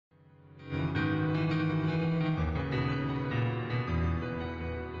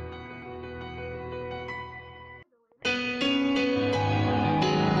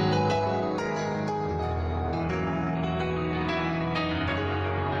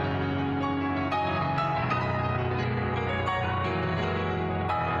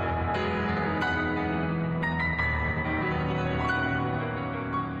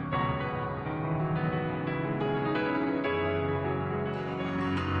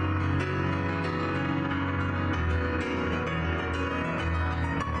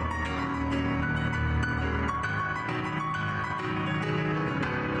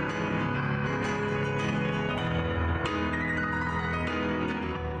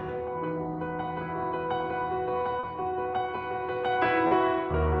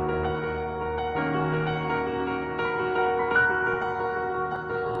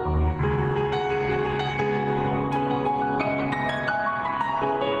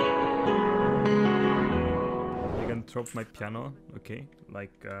drop my piano. Okay,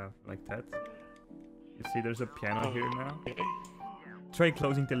 like that. You see, there's a piano here now. Try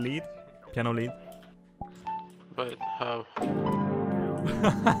closing the lead, piano lead. But how?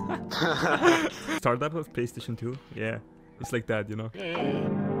 Startup of PlayStation 2. Yeah, it's like that, you know. Yeah.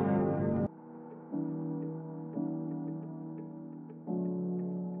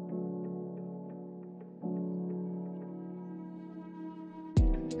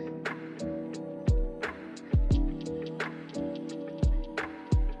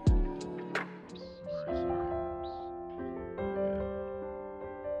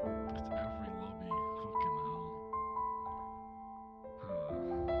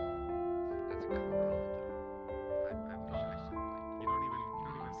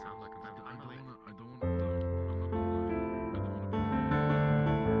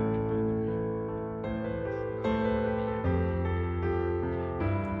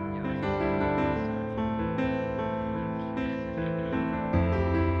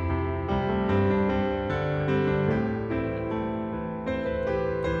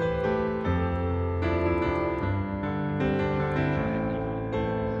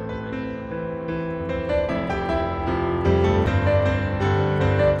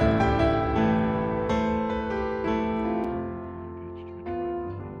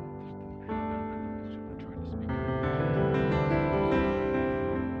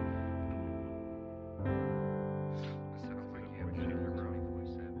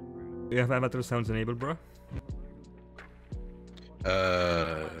 You have avatar sounds enabled, bro?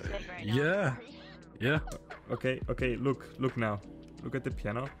 Yeah. Yeah. Okay, look now. Look at the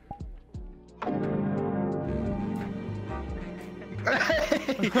piano.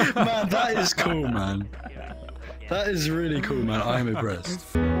 Man, that is cool, man. That is really cool, man. I'm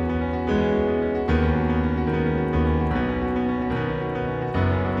impressed.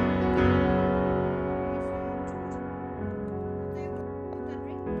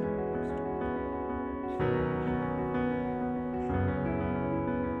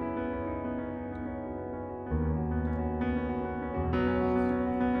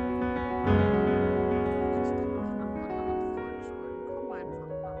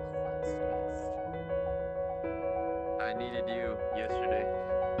 I needed you yesterday.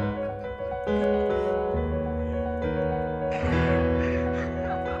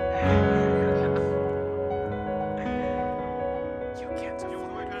 You can't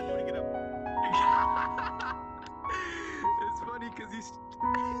afford it. It's funny because he's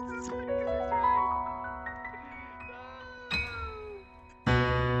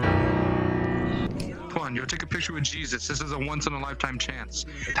Come on, yo, take a picture with Jesus. This is a once-in-a-lifetime chance.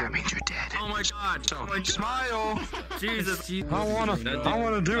 That means you're dead. Oh my God! So, smile. Jesus. I wanna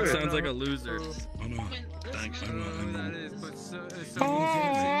do it. Sounds like a loser. Oh no, thanks. Oh,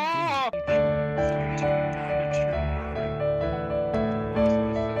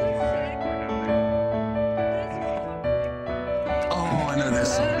 I know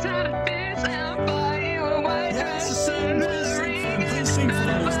this song. Yes, please sing for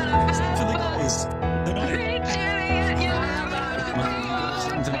those. Sing for the guys.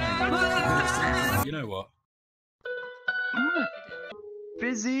 You know what?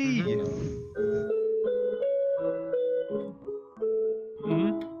 busy.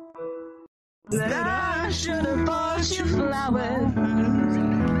 That I should have bought you flowers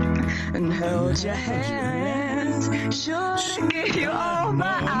and held your hands. Should give you all my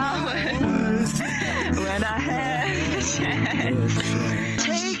hours when I had the chance.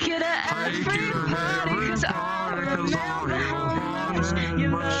 Take you to every party, 'cause I remember how much you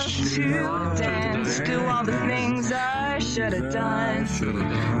love to dance. Do all the things I should have done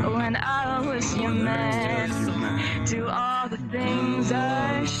when I was your man. Do all the things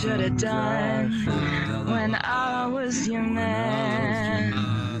I should have done when I was your man.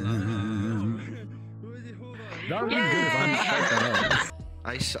 That would be good if I typed that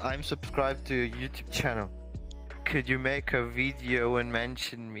out. I'm subscribed to a YouTube channel. Could you make a video and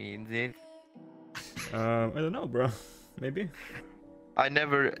mention me in it? I don't know, bro. Maybe. I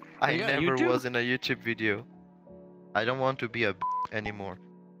never YouTube? was in a YouTube video. I don't want to be a anymore.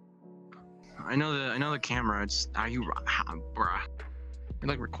 I know the camera. It's bruh. You're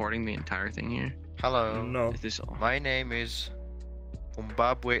like recording the entire thing here. Hello. No. Is this all? My name is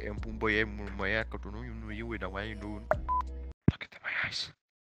Zimbabwe and Look at my eyes.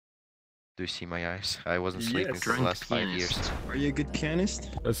 Do you see my eyes? I wasn't sleeping for the last 5 years. Are you a good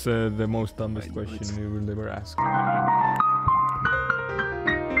pianist? That's the most dumbest question we will ever ask.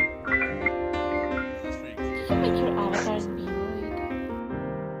 Make your avatars be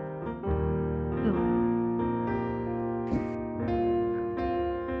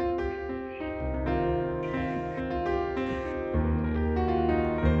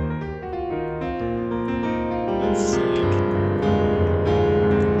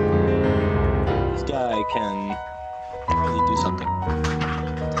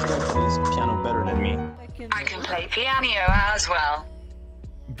I can play piano as well.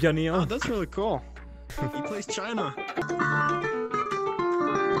 Piano. Oh, that's really cool. He plays China.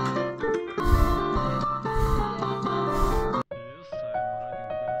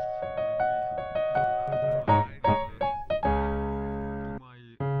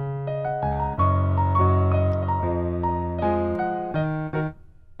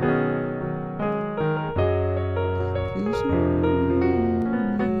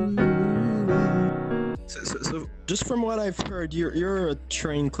 So, just from what I've heard, you're a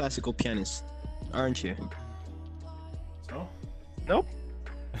trained classical pianist, aren't you? No. Nope.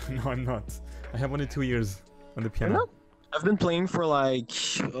 No, I'm not. I have only 2 years on the piano. No. I've been playing for like,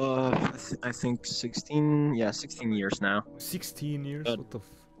 I think 16 years now. 16 years? But- What the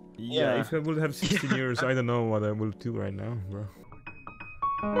yeah. If I would have 16 years, I don't know what I will do right now, bro.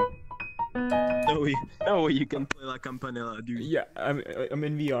 No way you can play La Campanella, dude. Yeah, I'm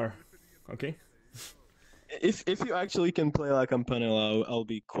in VR. Okay? If you actually can play La Campanella, I'll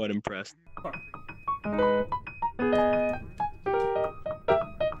be quite impressed.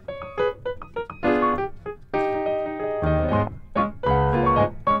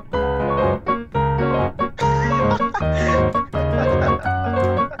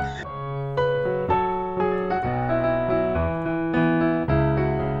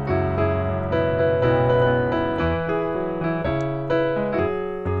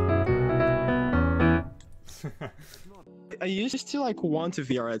 I used to like want a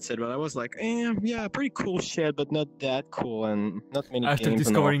VR headset, but I was like, yeah, pretty cool shit, but not that cool, and not many After games.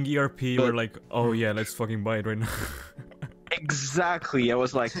 discovering ERP, we're But- like, oh yeah, let's fucking buy it right now. Exactly. I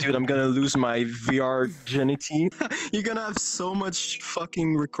was like, dude, I'm gonna lose my VR virginity. You're gonna have so much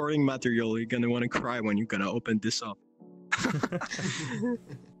fucking recording material. You're gonna want to cry when you're gonna open this up. You're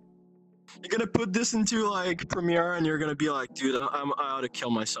gonna put this into like Premiere, and you're gonna be like, dude, I ought to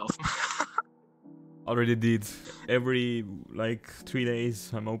kill myself. Already did. Every like 3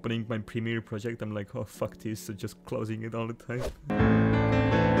 days, I'm opening my Premiere project. I'm like, oh fuck this, so just closing it all the time.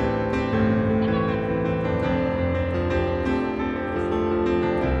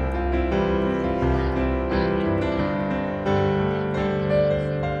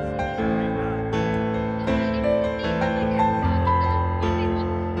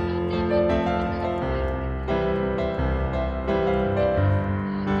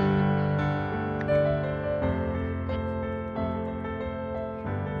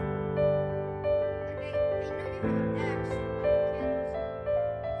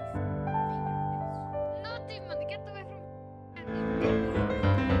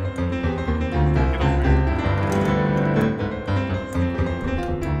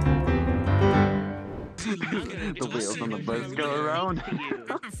 The wheels on the bus go around.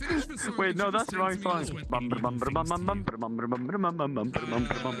 Wait, no, that's the wrong song.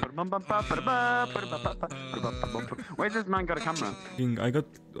 Where's this man got a camera? I got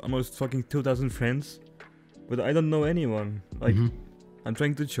almost fucking 2,000 friends, but I don't know anyone. Like, I'm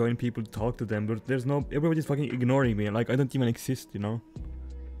trying to join people, talk to them, but there's no. Everybody's fucking ignoring me. Like, I don't even exist, you know?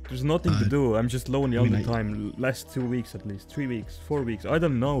 There's nothing to do. I'm just lonely all the time. Last 2 weeks at least. 3 weeks, 4 weeks. I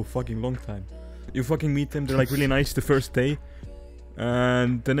don't know. Fucking long time. You fucking meet them, they're like really nice the first day.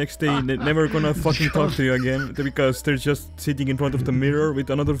 And the next day, they're never gonna fucking talk to you again. Because they're just sitting in front of the mirror with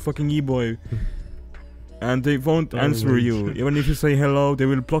another fucking e-boy. And they won't answer you. Even if you say hello, they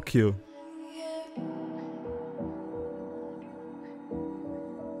will block you.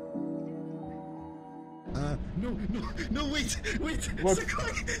 No, wait! What?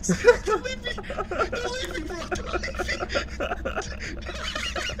 Sakoi, don't leave me! Don't leave me, bro! Don't leave me!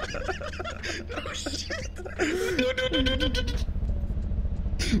 No, shit! No!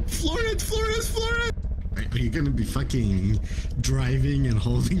 Florence! Are you gonna be fucking driving and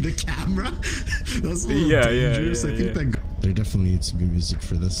holding the camera? That's a little dangerous. I think that there definitely needs to be music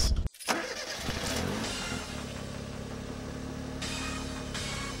for this.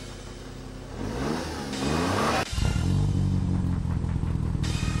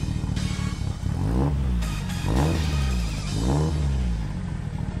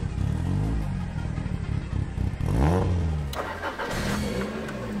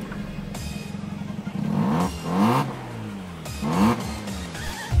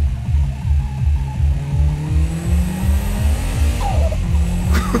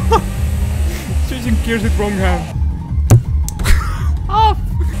 Changing gears with wrong hand.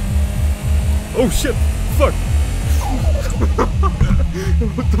 Oh shit! Fuck!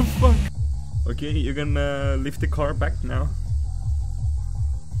 What the fuck? Okay, you can lift the car back now.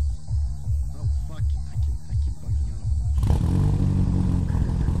 Oh fuck! I keep bugging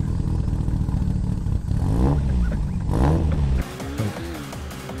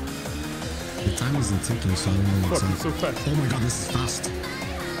out. The time isn't ticking, so I don't know what's Fuck, up. it's so fast. Oh my god, this is fast.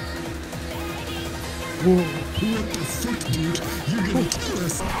 Whoa, what the fuck, dude? You're gonna kill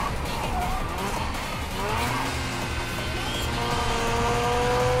us.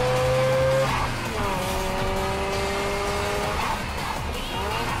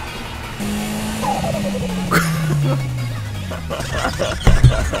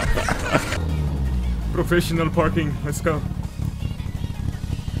 Professional parking, let's go.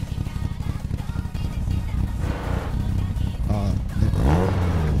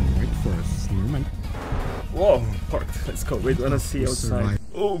 Wait for us. Never mind. Whoa, parked. Let's go. Wait, wanna see outside.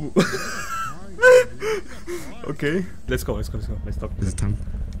 Oh. Okay, let's go. Let's talk. Is it time?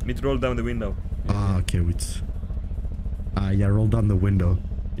 Need to roll down the window. Ah, okay, wait. Yeah, roll down the window.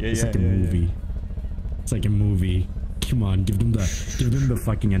 It's like a movie. It's like a movie. Come on, give them the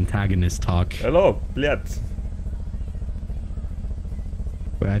fucking antagonist talk. Hello, блядь.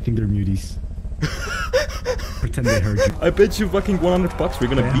 Wait, I think they're muties. Pretend they heard you. I bet you fucking $100 we're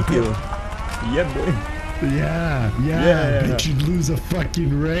gonna beat you. Yeah, boy. Yeah. Bet you'd lose a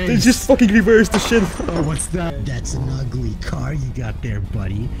fucking race. They just fucking reversed the shit. Oh, what's that? That's an ugly car you got there,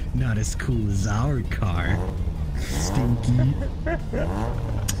 buddy. Not as cool as our car. Stinky.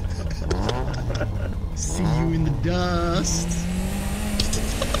 See you in the dust.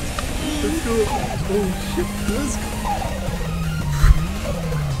 Let's go. Oh shit. Let's go.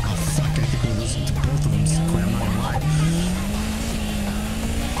 Oh fuck, I think we're losing to both of them, Sakoi, I'm not gonna lie.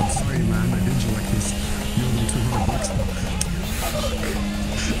 I'm sorry, man, I did you like this. You owe them $200.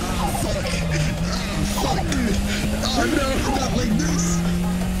 Oh fuck. Oh fuck, dude. Oh no, not like this.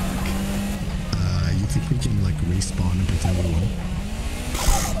 You think we can like respawn and pretend we won?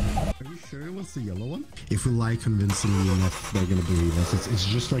 Are you sure it was the yellow one? If we lie convincingly enough, they're gonna believe us. It's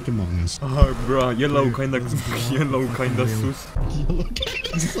just like Among Us. Oh, bro, yellow kinda sus. Yellow kinda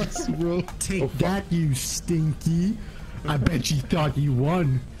sus, bro. Take that, you stinky. I bet you thought you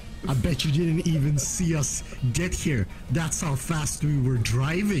won. I bet you didn't even see us get here. That's how fast we were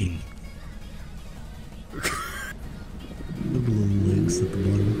driving. Look at the little legs at the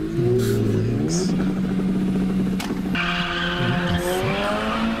bottom. Little legs.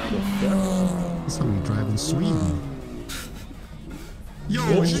 That's how we drive in Sweden.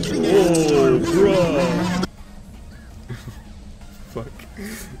 Yo, she's getting it. Bro. Fuck.